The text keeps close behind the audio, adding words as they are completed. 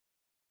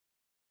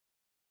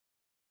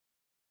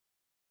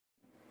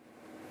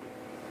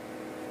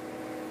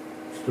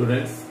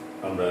Students,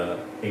 আমরা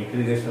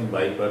integration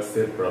by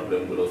পার্টসের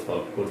প্রবলেমগুলো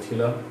solve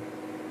করছিলাম।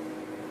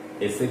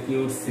 S.A.Q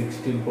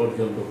 16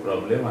 পর্যন্ত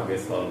প্রবলেম আগে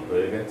সলভ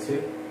হয়ে গেছে।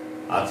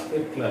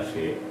 আজকের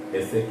ক্লাসে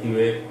S.A.Q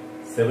এর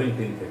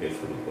 17 থেকে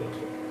শুরু করব।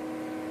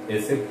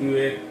 S.A.Q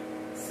এর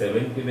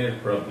 17 এর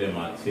প্রবলেম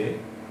আছে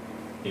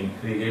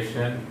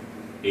integration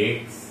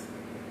x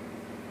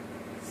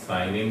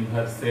sin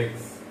inverse x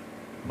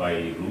by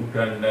root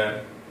under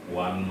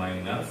 1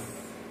 minus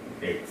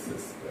x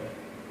square।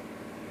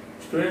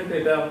 Student,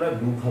 এটা আমরা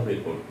দুভাবে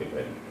করতে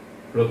পারি।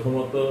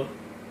 প্রথমত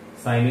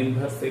sin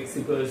inverse x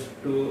equals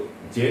to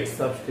z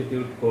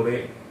substitute করে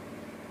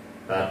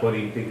তারপর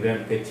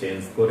ইন্টিগ্র্যান্ডকে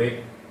চেঞ্জ করে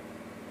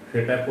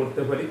সেটা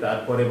করতে পারি,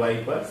 তারপরে বাই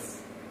পার্টস,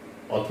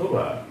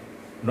 অথবা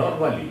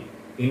নরমালি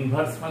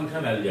ইনভার্স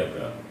ফাংশন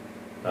অ্যালজেব্রা,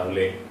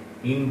 তাহলে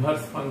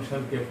ইনভার্স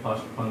ফাংশনকে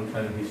ফার্স্ট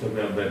ফাংশন হিসেবে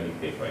আমরা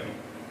নিতে পারি।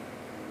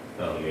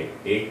 তাহলে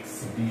x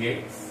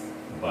dx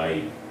by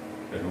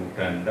root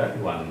under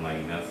 1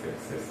 minus x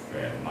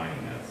square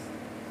minus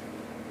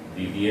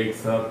ddx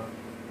of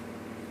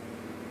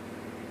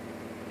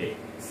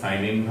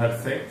sin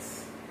inverse x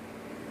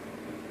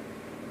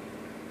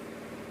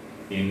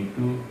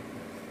into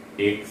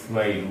x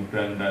by root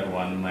under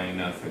 1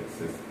 minus x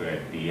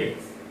square dx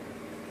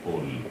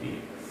whole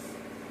dx।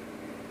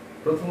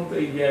 প্রথমত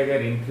এই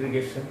জায়গার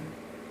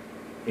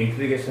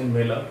ইন্টিগ্রেশন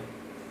মেলা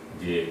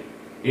যে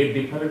এর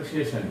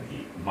ডিফারেন্সিয়েশন কি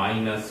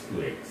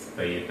 -2x,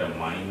 তাই এটা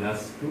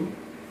 -2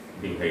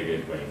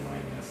 ডিভাইডেড বাই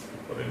 -2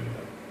 করে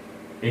নিলাম।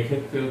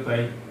 এক্ষেত্রেও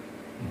তাই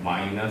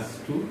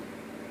 -2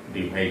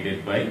 ডিভাইডেড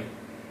বাই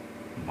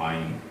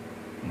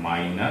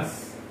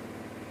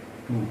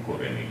 -2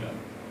 করে নিলাম।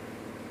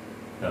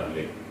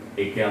 তাহলে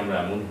একে আমরা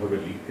এমন ভাবে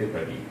লিখতে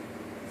পারি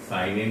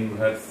sin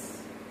inverse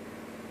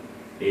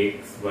x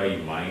by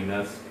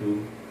 -2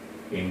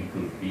 into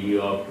d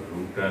of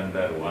root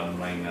under 1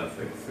 minus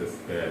x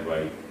square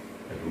by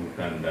root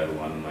under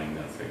 1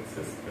 minus x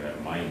square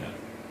minus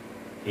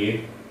এর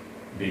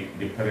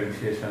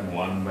differentiation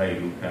 1 by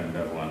root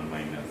under 1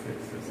 minus x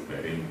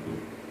square into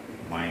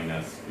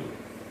 -2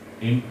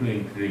 into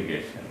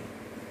integration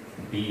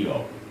d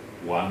of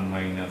 1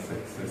 minus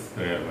x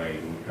square by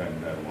root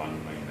under 1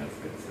 minus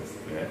x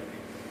square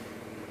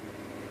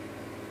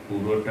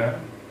পুরোটা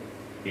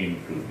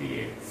into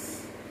dx।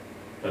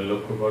 তাহলে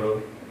লক্ষ্য করো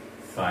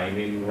sin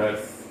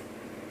inverse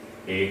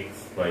x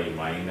by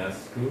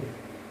 -2,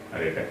 আর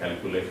এটা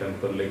calculation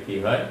করলে কি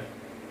হয়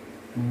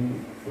 2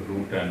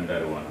 root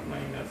under 1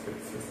 minus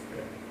x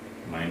square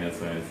minus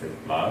 1 is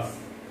plus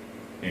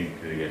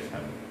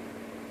integration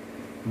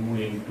 2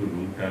 into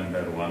root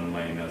under 1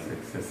 minus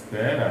x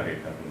square, আর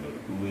এটা হলো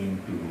 2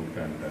 into root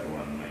under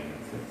 1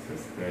 minus x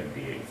square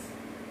dx।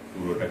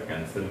 পুরোটা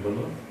ক্যান্সেল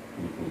হলো,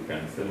 2 2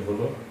 ক্যান্সেল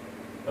হলো,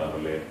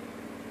 তাহলে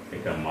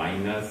এটা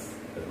minus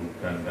root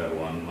under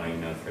 1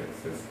 minus x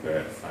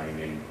square sin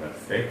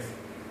inverse x,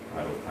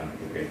 আর ওখান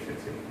থেকে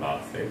এসেছে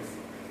plus x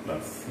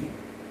plus c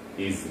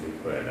is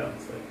required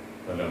answer।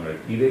 তাহলে আমরা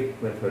ডিরেক্ট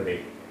মেথডে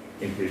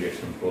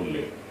ইন্টিগ্রেশন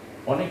করলে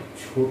অনেক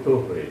ছোট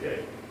হয়ে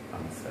যায়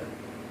আনসার,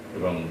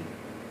 এবং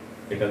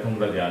এটা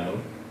তোমরা জানো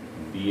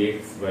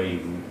dx by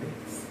root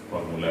x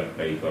formula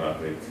apply করা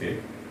হয়েছে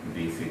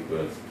this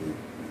equals to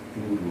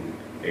 2 root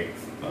x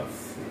plus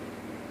c।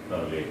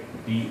 তাহলে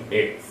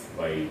dx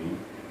by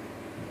root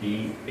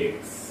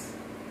dx,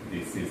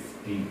 this is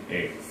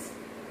dx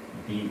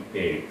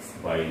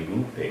by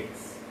root x,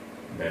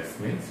 that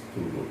means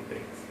 2 root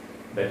x,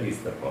 that is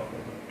the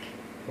formula।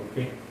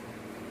 okay,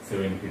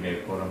 17 এর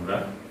পর আমরা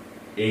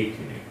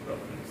 18 এর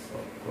problem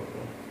solve করব।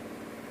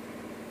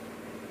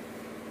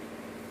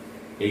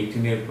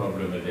 18 এর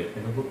প্রবলেমে দেখে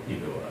নেব কি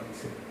দেওয়া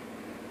আছে।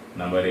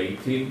 নাম্বার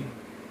 18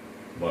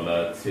 বলা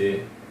আছে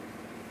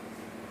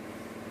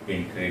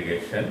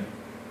integration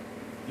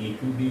e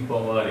to the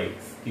power x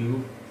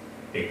cube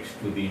x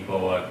to the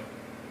power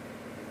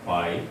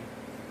 5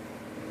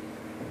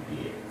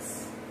 dx।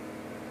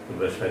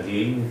 তোমরা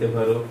সাজিয়েই নিতে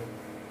পারো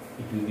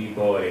e to the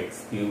power x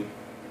cube,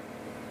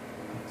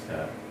 আচ্ছা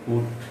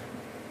put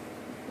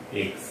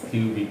x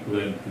cube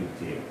equal to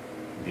j,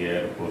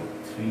 therefore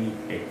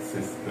 3x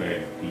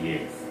square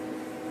dx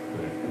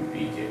equal to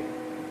dj।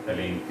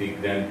 তাহলে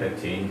ইন্টিগ্র্যান্ডটা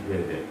change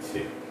হয়ে যাচ্ছে,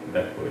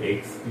 দেখো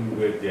x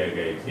কিউবের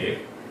জায়গায় j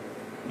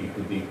e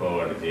to the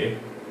power j,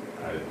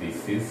 R this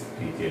is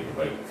dz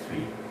by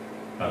 3,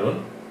 কারণ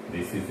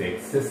this is x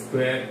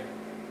square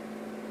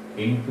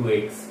into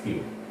x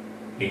cube,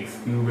 x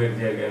কিউবের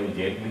জায়গায় আমি z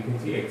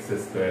লিখেছি, x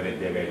square এর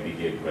জায়গায়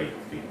dz by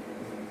 3,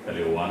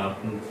 তাহলে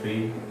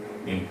 1/3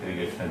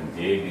 integration j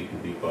d to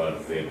the power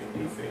z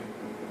dz।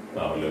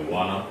 তাহলে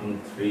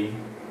 1/3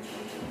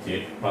 z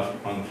first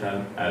function,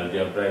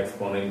 algebra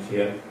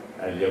exponential,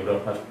 algebra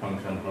first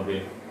function হবে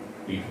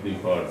e to the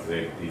power z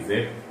dz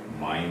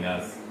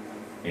minus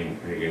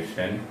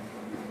integration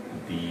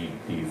d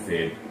dz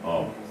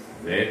of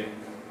z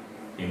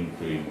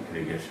into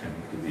integration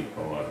to the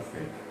power z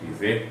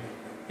dz।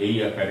 এই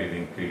আকারের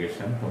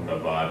integration তোমরা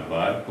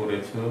বারবার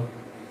করেছো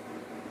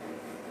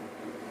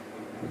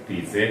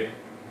dz,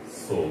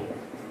 so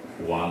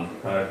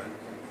 1/3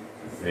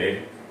 z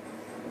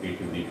e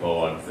to the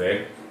power z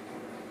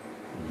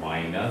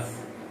minus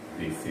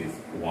this is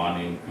 1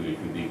 into e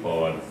to the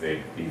power z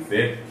dz,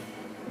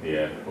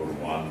 therefore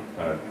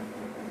 1/3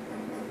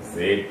 z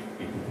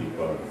e to the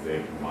power z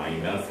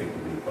minus e to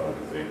the power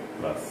z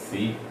plus c.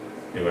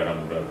 এবার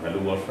আমরা value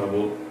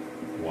বসাবো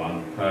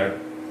 1/3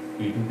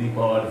 e to the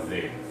power z,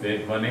 z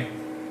মানে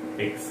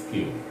x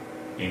cube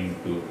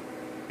into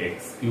x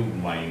cube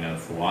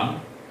minus 1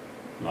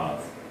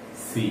 plus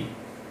c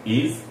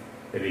is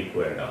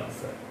required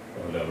answer.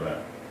 তাহলে আমরা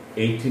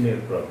 18 এর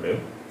problem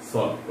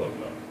solve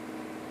করলাম।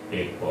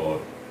 এরপর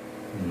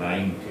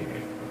 19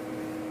 এর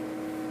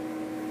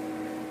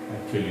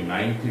অ্যাকচুয়ালি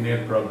 19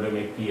 এর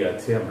প্রবলেমে কি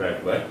আছে আমরা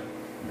একবার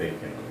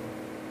দেখে নেব।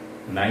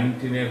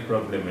 19 এর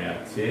প্রবলেমে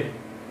আছে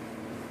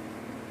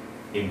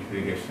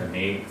integration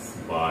x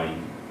by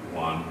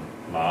 1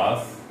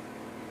 plus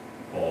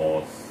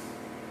cos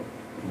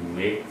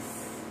 2x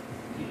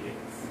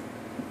dx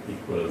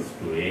equals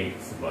to x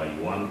by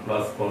 1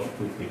 plus cos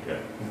 2 theta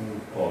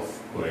 2 cos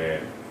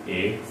square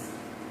x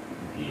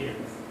dx,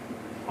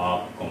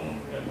 half common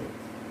value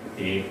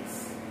x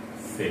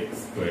sec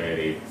square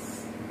x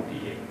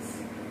dx,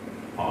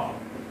 half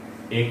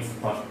x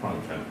first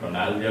function from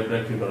algebra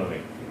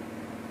trigonometry,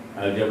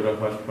 algebra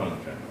first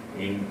function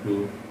into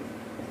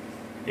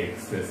x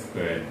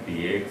square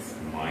dx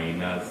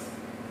minus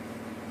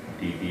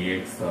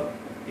ddx of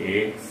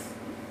x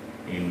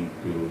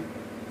into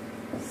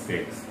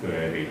sec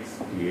square x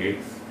dx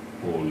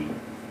whole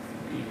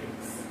dx.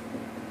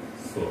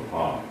 So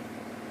half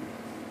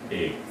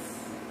x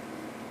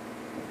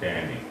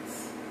tan x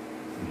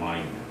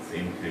minus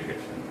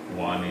integration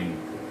 1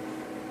 into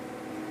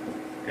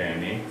tan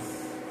x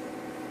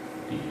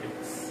dx.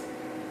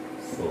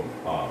 So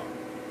half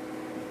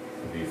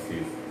this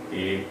is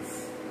x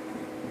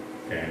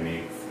tan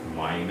x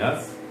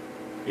minus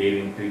এর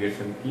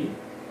integration কি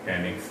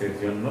tan x এর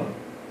জন্য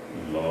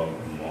log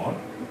mod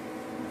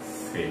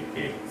sec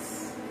x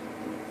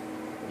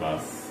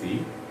plus c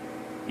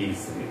is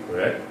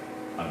required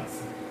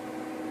answer.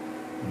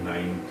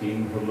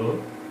 19 হলো,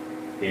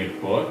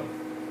 এরপর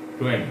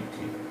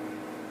 20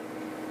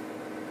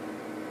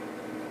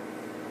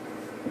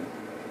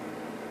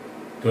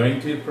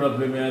 20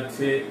 প্রবলেমে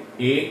আছে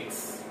x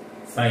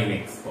sin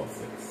x cos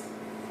x,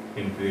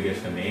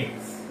 integration x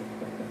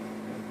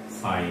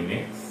sin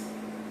x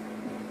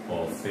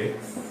cos x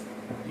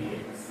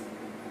dx,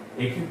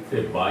 এক্ষেত্রে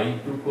by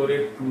 2 করে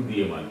 2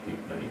 দিয়ে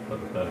মাল্টিপ্লাই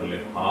করো, তাহলে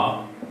হাফ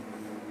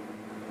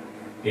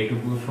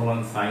এটুকু সমান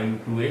sin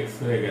 2x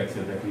হয়ে গেছে,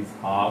 that is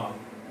half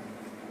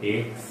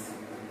x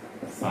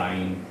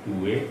sin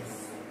 2x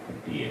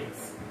dx।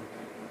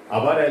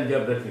 আবার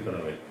অ্যালজেব্রা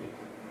ট্রিগোনোমেট্রি,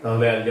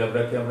 তাহলে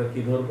অ্যালজেব্রাকে আমরা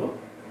কি ধরবো?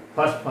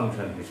 ফার্স্ট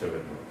ফাংশন হিসেবে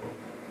ধরবো,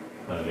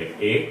 তাহলে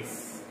x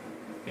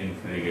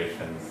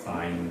integration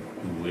sin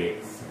 2x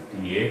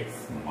dx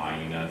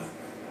minus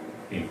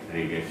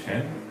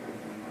integration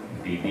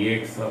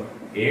ddx of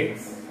x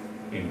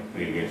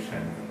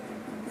integration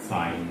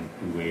sin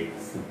 2x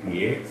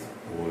dx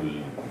whole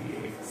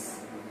dx,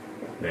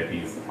 that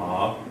is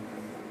half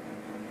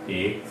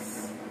x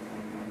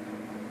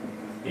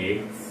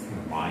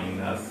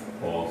minus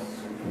cos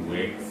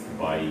 2x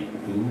by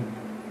 2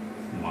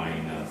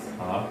 minus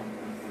half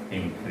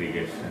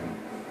integration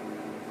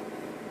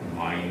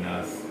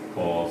minus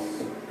cos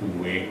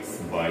 2x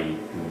by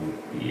 2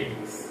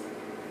 dx,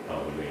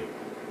 তাহলে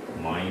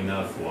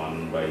minus 1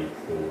 by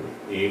 4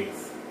 x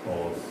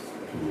cos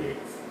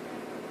 2x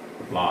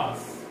plus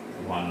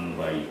 1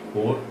 by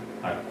 4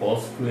 R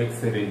cos 2x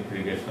এর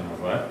integration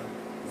আবার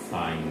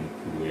sin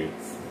 2x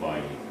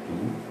by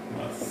 2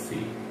 plus c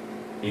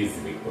is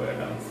required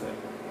answer.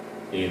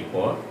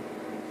 এরপর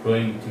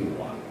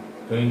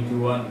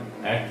 21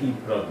 একই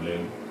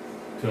problem.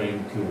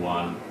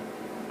 21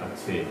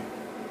 আছে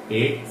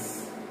x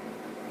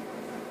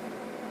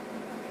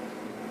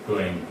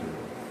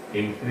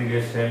 20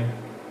 integration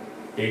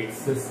x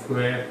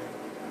square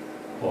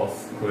cos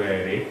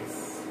square x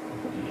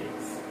dx,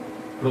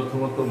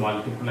 প্রথমত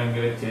multiplying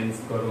এর change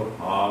করো,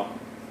 half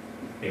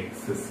x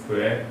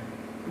square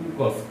 2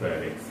 cos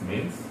square x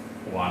means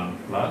 1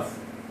 plus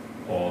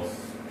cos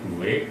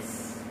 2x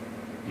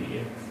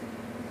dx,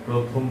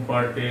 প্রথম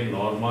পার্টে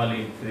normal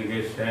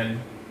integration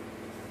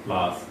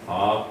plus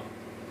half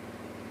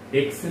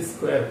x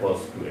square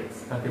cos 2x,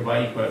 তাকে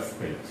by parts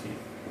ফেলছি,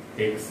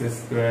 x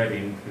square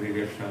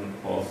integration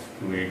cos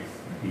 2x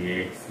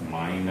dx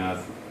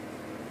minus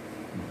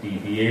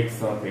ddx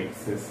of x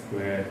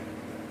square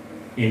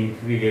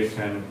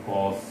integration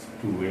cos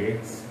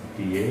 2x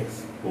dx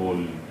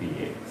whole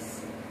dx.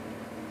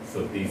 So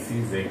this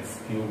is x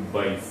cubed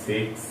by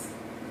 6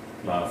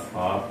 plus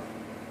half,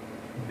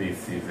 this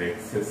is x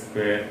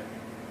square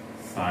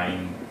sin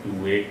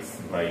 2x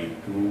by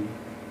 2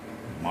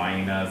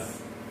 minus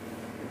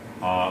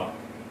half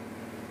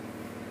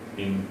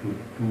into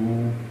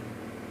 2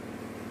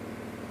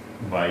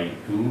 by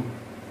 2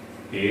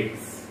 x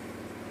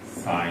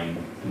sin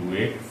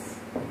 2x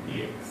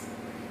dx,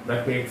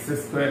 দেখো x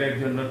square এর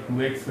জন্য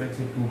 2x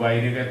হয়েছে, 2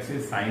 বাইরে গেছে,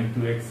 sin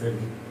 2x এর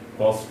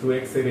cos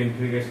 2x এর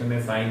ইন্টিগ্রেশনে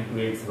sin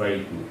 2x by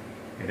 2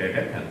 এটা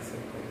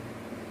cancel করব,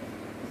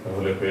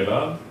 তাহলে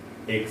পেলাম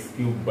x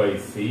cube by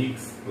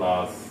 6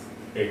 plus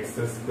x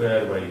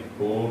square by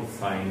 4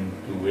 sin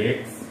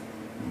 2x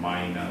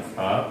minus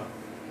half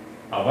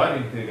আবার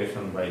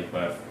integration by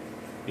parts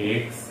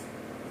x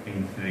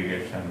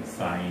integration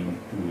sin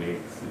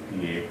 2x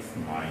dx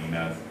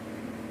minus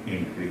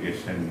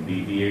integration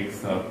ddx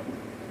of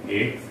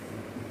x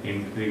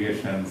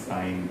integration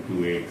sin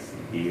 2x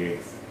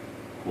dx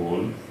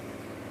whole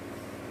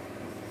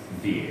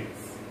dx.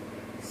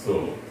 So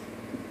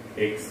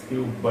x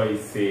cube by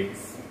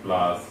 6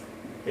 plus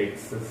x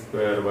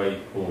square by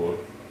 4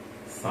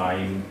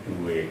 sin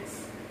 2x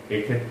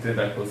এক্ষেত্রে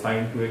দেখো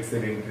sin 2x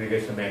এর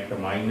ইন্টিগ্রেশনে একটা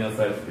minus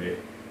আসবে,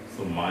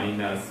 so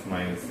minus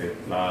মাইনাসে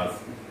plus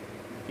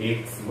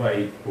x by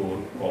 4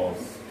 cos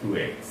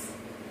 2x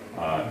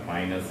আর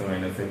মাইনাসে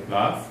মাইনাসে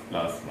plus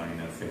plus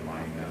মাইনাসে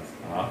minus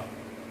half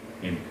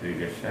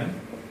integration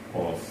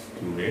cos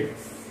 2x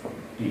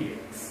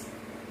dx.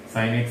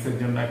 sin x এর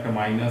জন্য একটা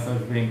মাইনাস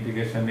আসবে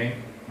ইন্টিগ্রেশনে,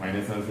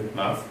 মাইনাস আছে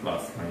প্লাস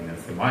প্লাস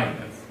মাইনাসে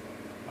মাইনাস,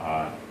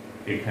 আর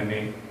এখানে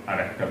আর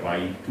একটা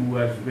বাই 2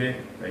 আসবে,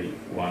 তাই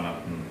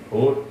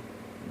 1/4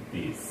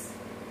 দিস।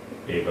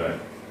 এবার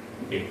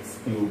x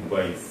cube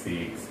by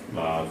 6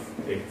 plus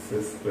x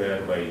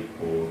square by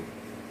 4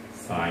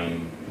 sin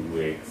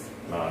 2x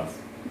plus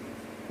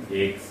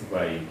x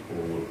by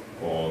 4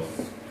 cos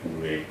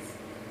 2x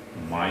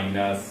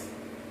minus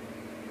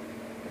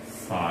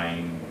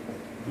sin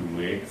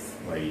 2x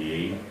by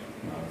 8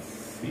 plus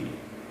c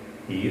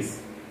is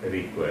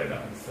required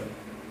answer.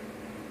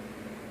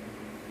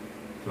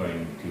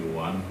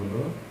 21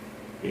 হলো,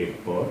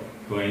 এরপর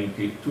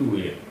 22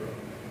 এর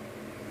প্রবলেম।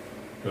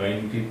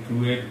 22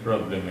 এর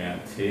প্রবলেমে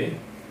আছে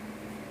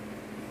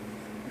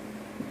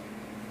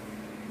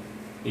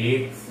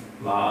x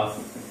plus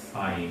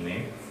sin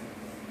x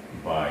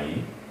by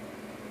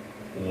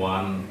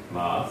 1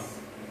 plus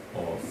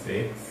cos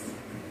x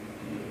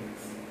dx,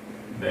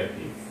 that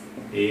is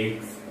x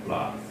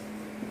plus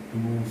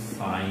 2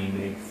 sin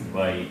x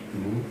by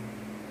 2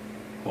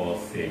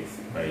 cos x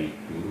by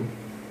 2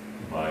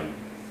 by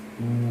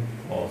 2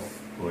 cos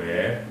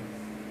square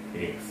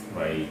x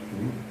by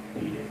 2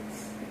 dx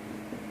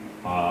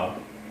half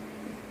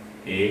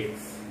x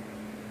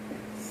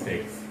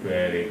sec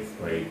square x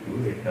by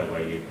 2 এটা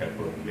by এটা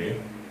করলে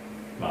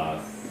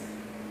plus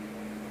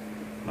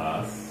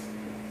plus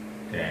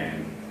tan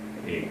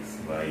x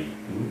by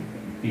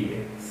 2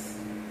 dx,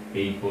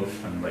 এই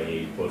portion by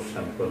এই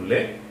portion করলে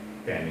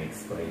tan x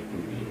by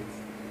 2 dx।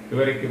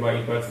 এবার একটু by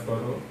pass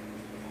করো,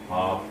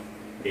 half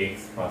x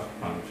first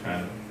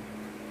function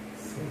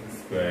sec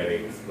square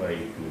x by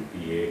 2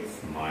 dx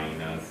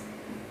minus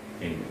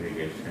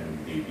integration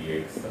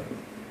ddx of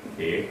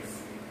x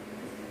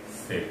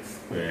sec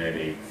square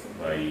x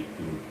by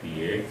 2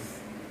 dx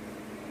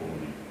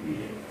whole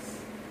dx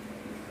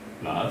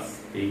plus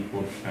a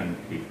portion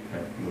ঠিক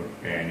থাকলো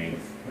tan x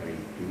by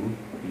 2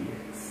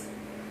 dx,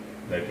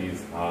 that is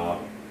half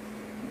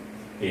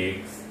x,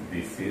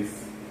 this is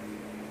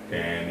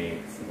tan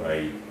x by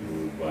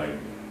 2 by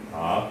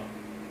half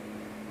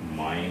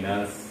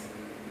minus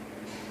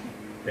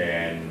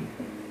tan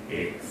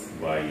x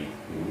by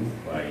 2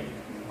 by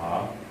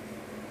half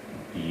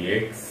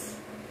dx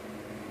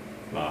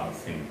plus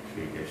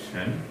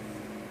integration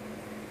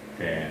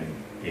tan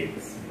x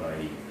by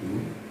 2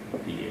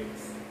 dx,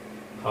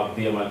 half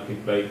দিয়ে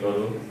multiply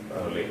করো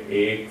তাহলে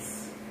x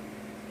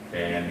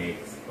tan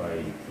x by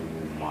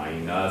 2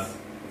 minus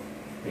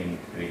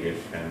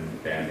integration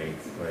tan x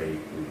by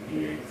 2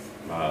 dx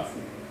plus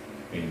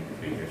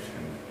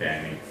integration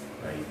tan x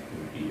by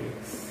 2 dx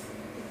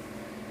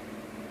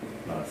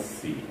plus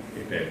c,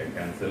 এটা এটা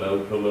cancel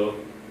out হলো,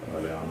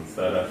 তাহলে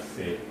answer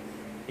আসছে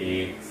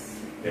x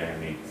tan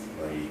x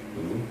by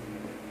 2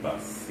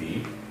 plus c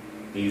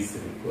is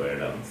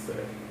required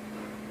answer.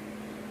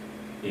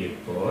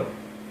 এরপর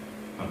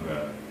আমরা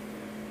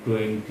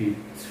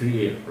 23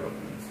 এর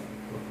প্রবলেম সলভ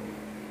করব।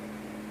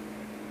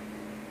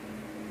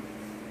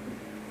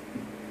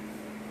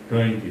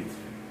 23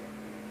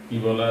 কি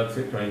বলা আছে?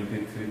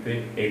 23 তে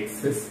x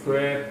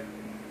square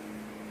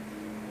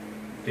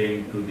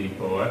 10 to the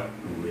power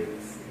 2x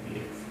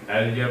dx,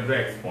 algebra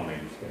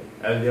exponential,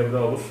 algebra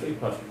অবশ্যই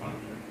ফার্স্ট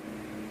ফাংশন,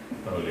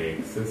 তাহলে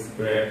x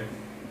square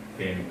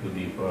 10 to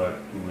the power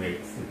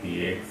 2x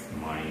dx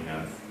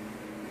minus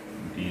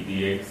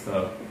ddx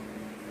of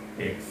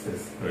x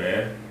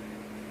square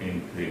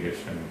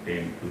integration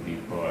 10 to the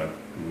power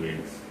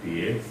 2x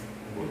dx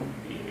whole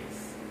dx,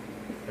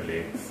 তাহলে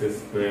x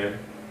square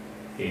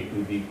a to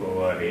the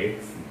power x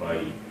by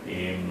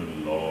m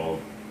log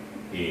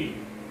a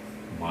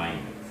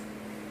minus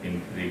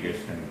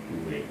integration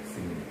 2x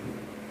into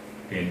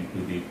 10 to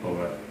the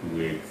power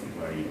 2x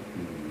by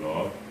 2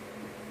 log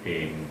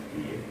 10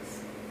 dx,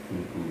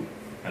 2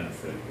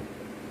 cancel,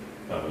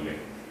 তাহলে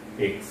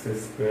x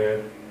square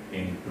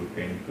into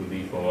 10 to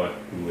the power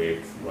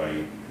 2x by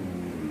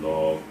 2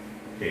 log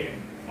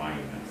 10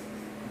 minus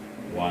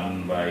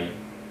 1 by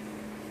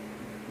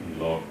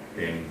log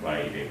 10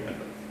 বাইরে গেল,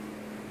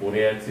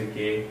 পরে আছে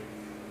কে?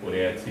 পরে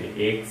আছে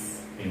x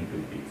into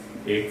this,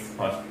 x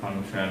first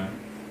function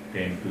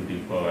 10 to the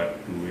power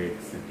 2x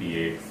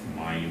dx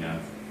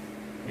minus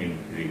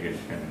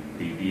integration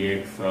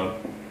ddx of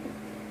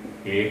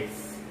x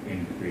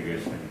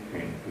integration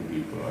 10 to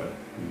the power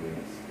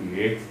 2x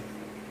dx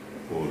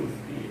whole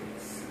dx.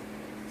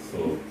 So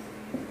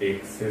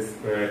x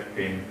square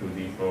 10 to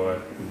the power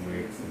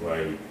 2x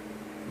by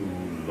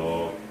 2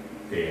 log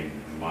 10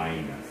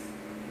 minus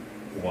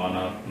 1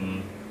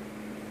 upon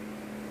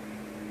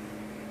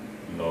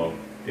log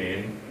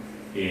 10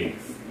 x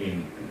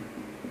into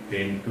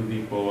 10 to the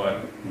power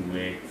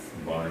 2x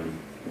by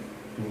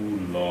 2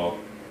 log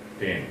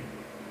 10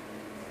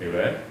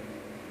 ever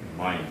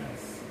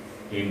minus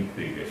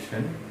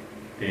integration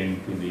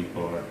 10 to the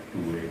power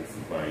 2x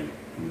by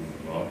 2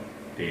 log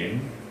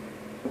 10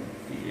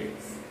 dx.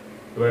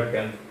 এবার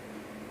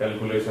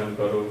calculation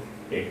করো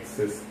x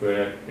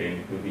square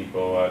 10 to the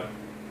power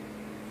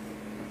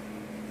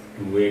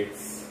 2x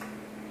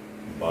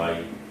by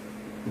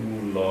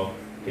 2 log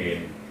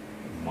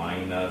 10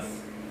 minus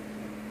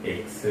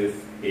x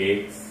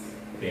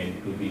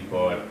 10 to the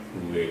power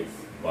 2x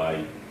by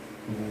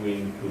 2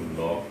 into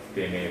log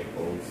 10 এর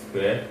whole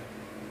square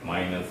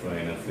minus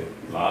minus a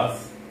plus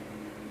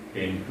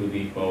 10 to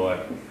the power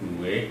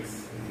 2x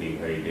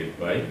divided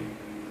by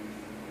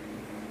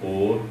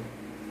 4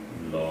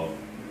 log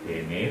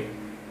 10 এর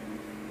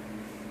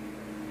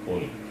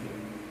whole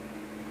cube.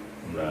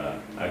 আমরা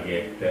আগে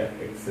একটা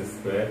x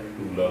square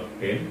 2 log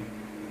 10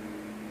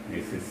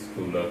 this is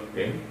 2 log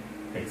 10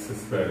 x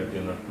square এর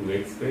জন্য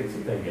 2x পেয়েছি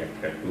তাই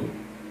একটা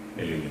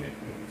 2 এলিমিনেট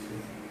করছি.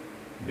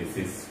 this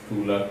is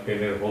 2 log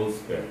 10 এর whole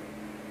square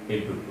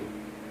into 2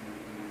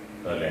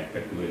 তাহলে একটা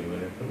 2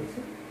 এলিমিনেট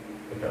করেছে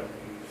এটা.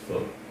 so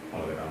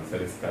our answer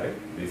is correct.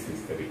 This is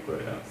the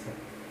required answer.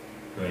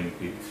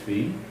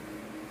 23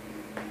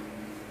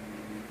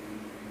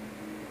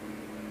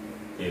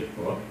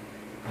 এরপর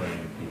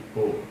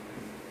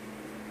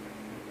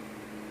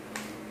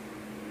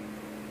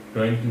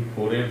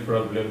 24 এর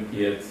প্রবলেম কি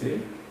আছে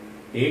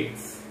x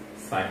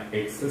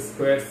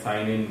square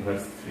sin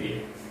inverse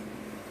 3x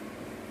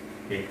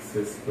x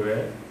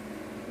square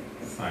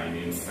sin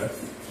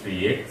inverse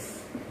 3x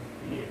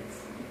dx.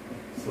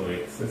 so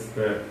x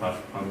square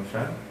first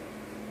function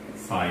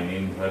sin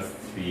inverse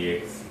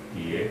 3x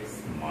dx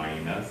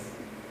minus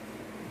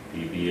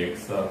ddx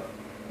of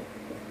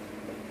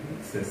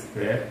x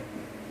square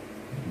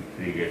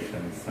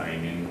integration sin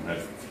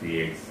inverse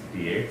 3x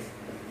dx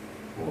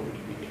whole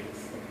dx.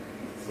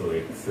 so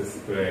x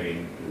square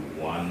into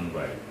 1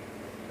 by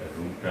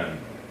root and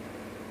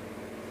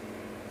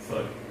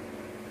sorry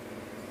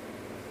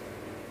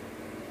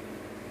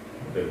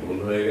ভুল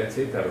হয়ে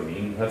গেছে কারণ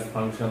inverse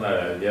function আর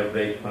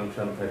algebraic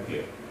function থাকলে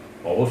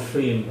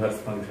অবশ্যই inverse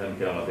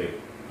ফাংশনকে আমাদের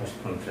first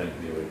function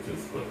হিসেবে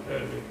choose করতে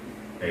হবে.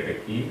 এটা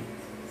কি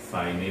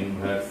sin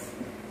inverse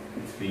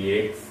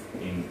 3x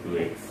into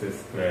x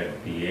square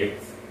dx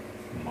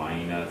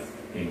minus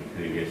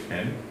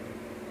integration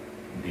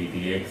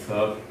ddx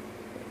of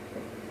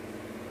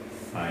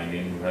sin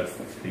inverse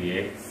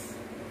 3x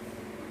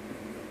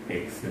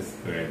x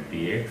square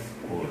dx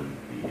whole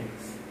dx.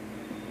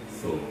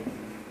 so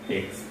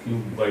x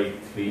cube by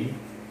 3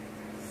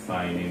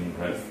 sin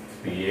inverse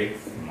 3x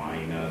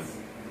minus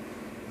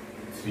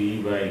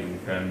 3 by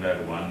root under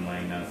 1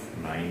 minus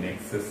 9x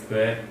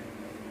square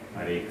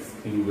R x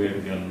cube এর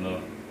জন্য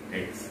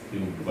x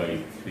cube by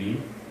 3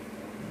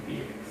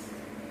 dx.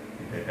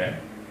 এটা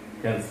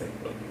cancel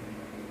করব.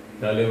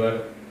 তাহলে এবার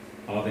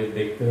আমাদের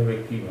দেখতে হবে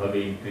কিভাবে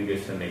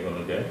ইন্টিগ্রেশন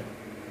এগোনো যায়.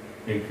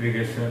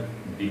 Integration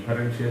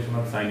differentiation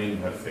of sin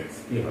inverse x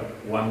কি হয়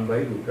 1 by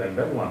root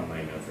under 1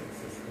 minus x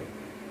square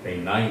তাই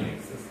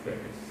 9x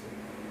square এসছে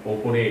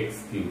উপরে x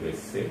cube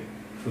এসছে.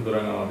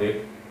 সুতরাং আমাদের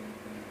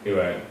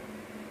এবার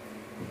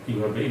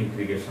কিভাবে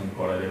ইন্টিগ্রেশন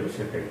করা যাবে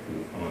সেটা একটু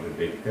আমাদের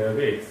দেখতে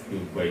হবে. x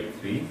cube by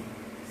 3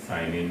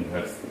 sin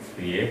inverse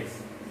 3x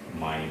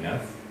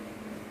minus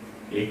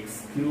x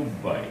cube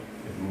by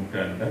root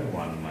under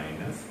 1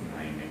 minus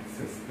 9x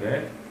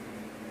square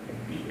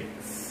dx.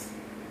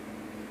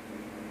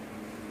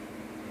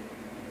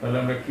 তাহলে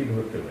আমরা কি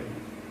ধরতে পারি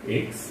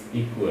x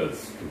equals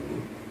to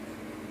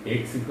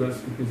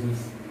কিছু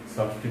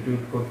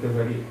সাবস্টিটিউট করতে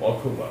পারি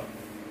অথবা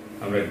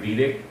আমরা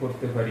ডিরেক্ট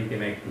করতে পারি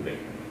কিনা একটু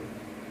দেখে নেব.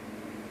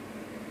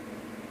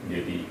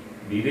 যদি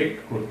ডিরেক্ট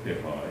করতে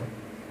হয়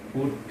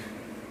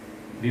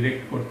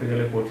ডিরেক্ট করতে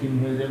গেলে কঠিন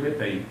হয়ে যাবে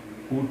তাই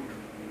put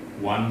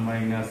 1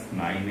 minus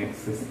 9x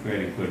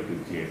square equal to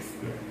z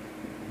square.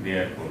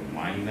 therefore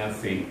minus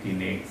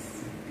 18x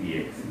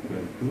dx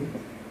equal to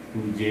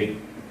 2z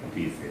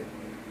dz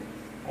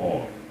or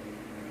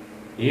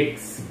x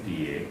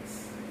dx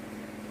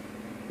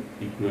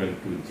equal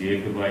to z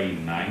by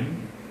 9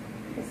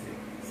 dz.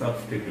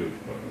 substitute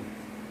for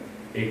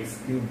x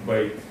cube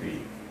by 3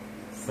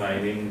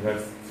 sin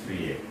inverse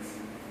 3x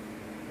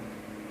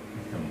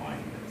is the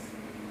minus.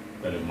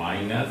 Well,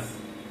 minus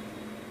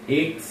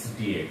x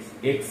dx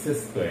x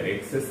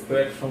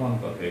square সমান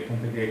কত এখান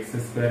থেকে x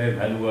square এর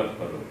value আর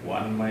করো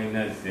 1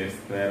 minus z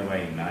square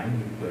by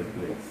 9 equal to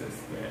x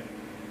square.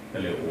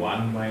 তাহলে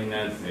 1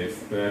 minus z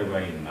square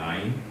by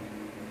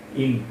 9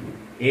 into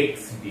x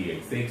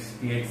dx, x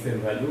dx এর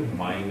value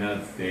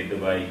minus Z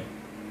by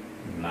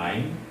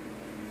 9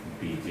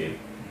 dz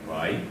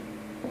by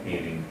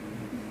এর into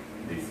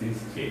this is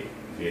Z,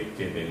 Z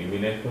Z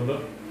eliminate হলো,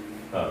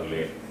 তাহলে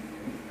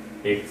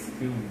x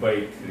cube by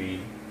 3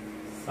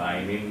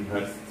 sin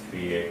inverse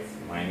 3x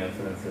minus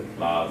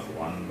plus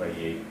 1 by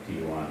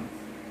 81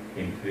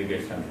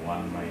 integration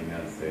 1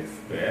 minus x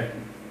square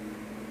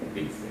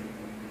dz।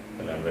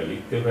 তাহলে আমরা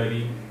লিখতে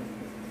পারি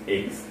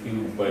x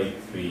cube by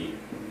 3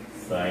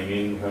 sin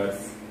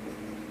inverse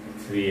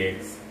 3x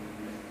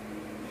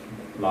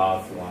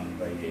plus 1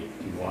 by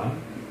 81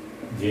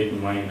 z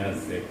minus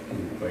z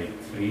cube by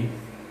 3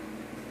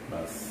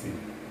 plus c।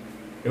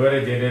 এবারে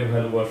z এর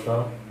value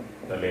বসাও,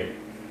 তাহলে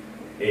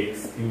x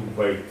cube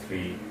by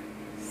 3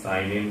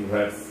 sin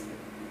inverse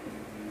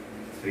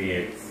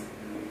 3x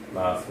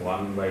plus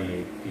 1 by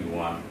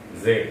 81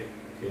 z,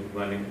 z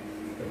মানে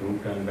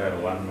root under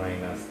 1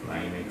 minus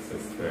 9x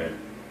square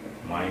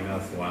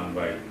minus 1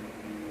 by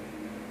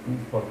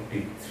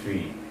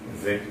 243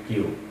 z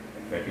cube,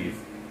 that is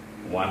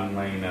 1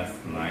 minus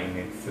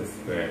 9x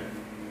square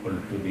whole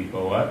to the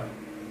power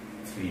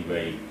 3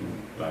 by 2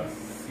 plus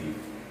c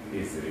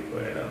is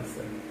required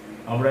answer।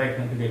 আমরা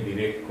এখান থেকে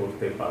direct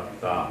করতে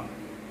পারতাম,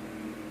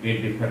 এর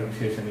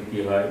ডিফারেন্সিয়েশনে কি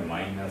হয়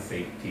minus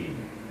 18,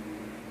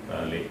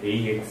 তাহলে এই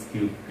x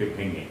কিউব কে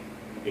ভেঙে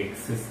x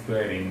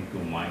square into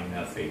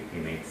minus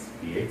 18x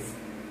dx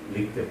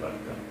লিখতে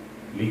পারতাম,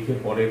 লিখে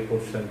পরের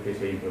কোশ্চেনকে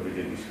সেইভাবে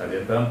যদি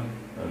সাজাতাম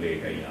তাহলে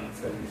এটাই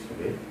আনসার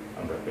হিসেবে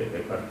আমরা পেতে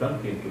পারতাম,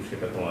 কিন্তু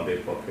সেটা তোমাদের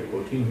পক্ষে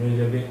কঠিন হয়ে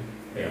যাবে,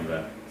 তাই আমরা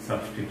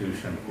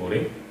সাবস্টিটিউশন করে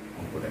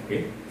অঙ্কটাকে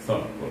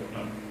সলভ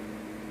করলাম।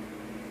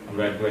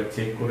 আমরা একবার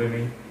চেক করে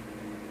নিই,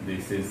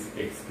 this is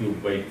x cube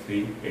by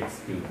 3, x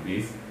cube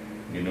this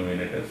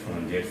denominator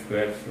সমান z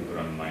স্কয়ার,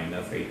 সুতরাং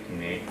minus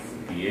 18x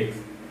dx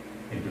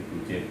into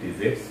 2z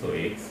dz, so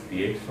x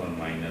dx সমান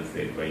minus z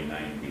by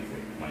 9 dz,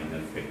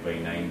 minus z by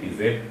 9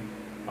 dz,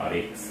 R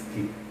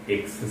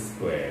x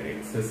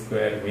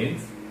square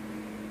means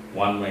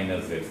 1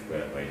 minus z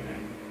square by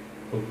 9,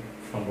 খুব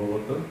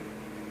সম্ভবত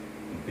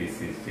this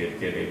is z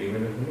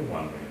eliminate হলো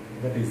 1 minus,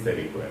 that is the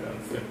required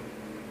answer।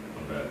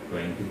 আমরা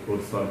 24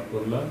 solve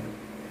করলাম,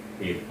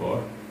 এরপর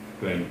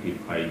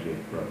 25 এর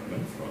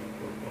problem solve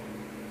করব।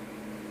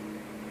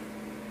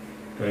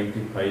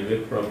 25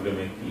 এর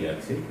প্রবলেমে কি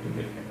আছে একটু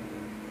দেখেন,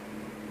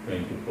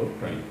 24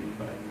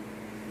 25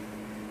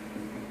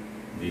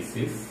 this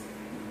is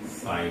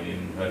sin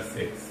inverse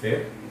x এর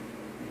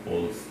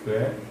হোল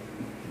স্কয়ার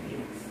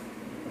dx,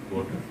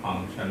 গোটা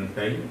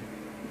ফাংশনটাই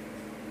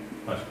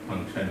ফার্স্ট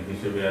ফাংশন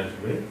হিসেবে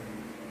আসবে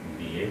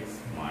dx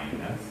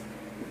minus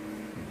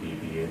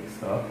ddx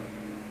of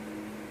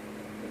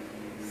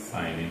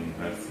sin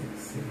inverse x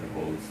এর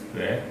whole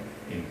square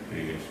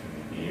integration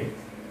dx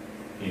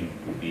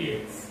into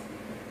dx,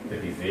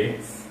 that is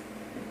x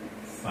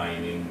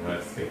sin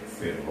inverse x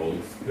এর whole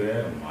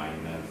square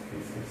minus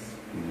this is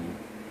 2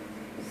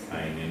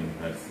 sin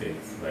inverse x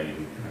by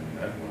root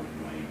under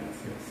 1 minus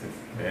x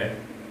square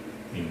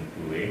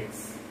into x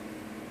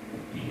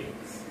dx,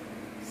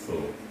 so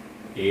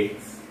x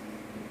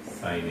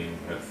sin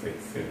inverse x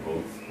এর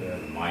whole square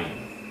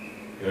minus,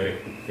 এবার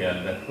একটু খেয়াল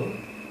রাখো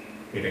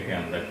এটাকে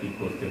আমরা কি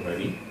করতে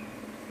পারি,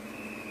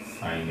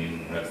 sin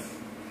inverse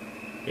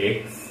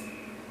x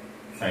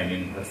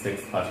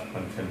first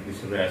function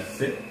হিসেবে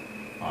আসছে,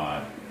 আর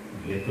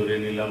ভেতরে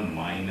নিলাম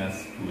minus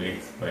 2x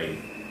by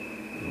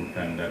root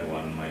under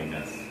 1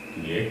 minus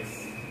dx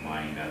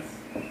minus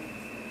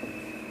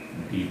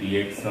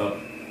ddx of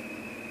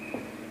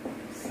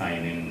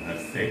sin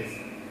inverse x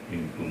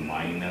into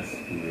minus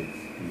 2x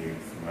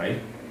dx by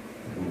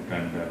root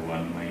under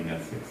 1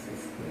 minus x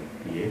square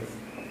dx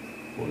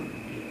whole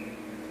dx,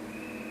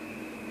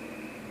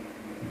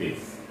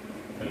 this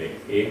তাহলে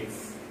x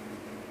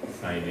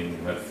sin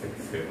inverse x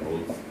এর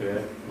whole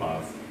square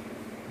plus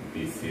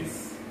this is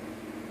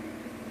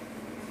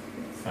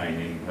sin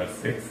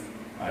inverse x,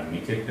 আর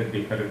নিচেরটা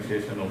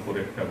differentiation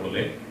উপরেরটা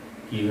বলে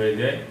কি হয়ে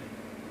যায়,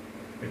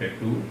 এটা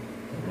 2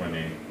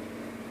 মানে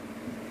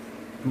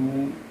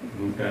 2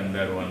 root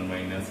under 1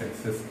 minus x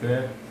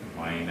square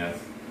minus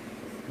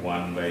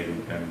 1 by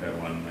root under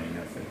 1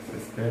 minus x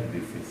square,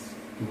 this is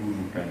 2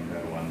 root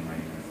under 1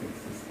 minus x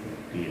square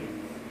dx,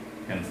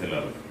 cancel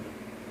out,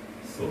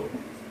 so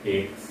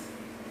x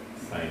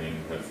sin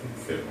inverse x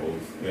এর whole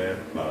square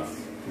plus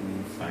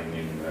 2 sin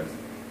inverse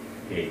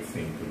x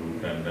into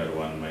root under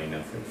 1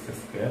 minus x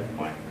square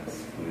minus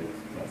 2x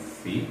plus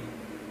c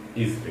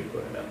is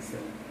required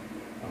answer।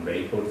 আমরা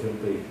এই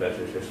পর্যন্ত এই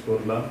ক্লাসে শেষ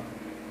করলাম,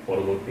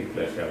 পরবর্তী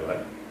ক্লাসে আবার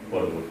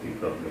পরবর্তী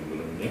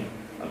প্রবলেমগুলো নিয়ে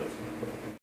আলোচনা করব।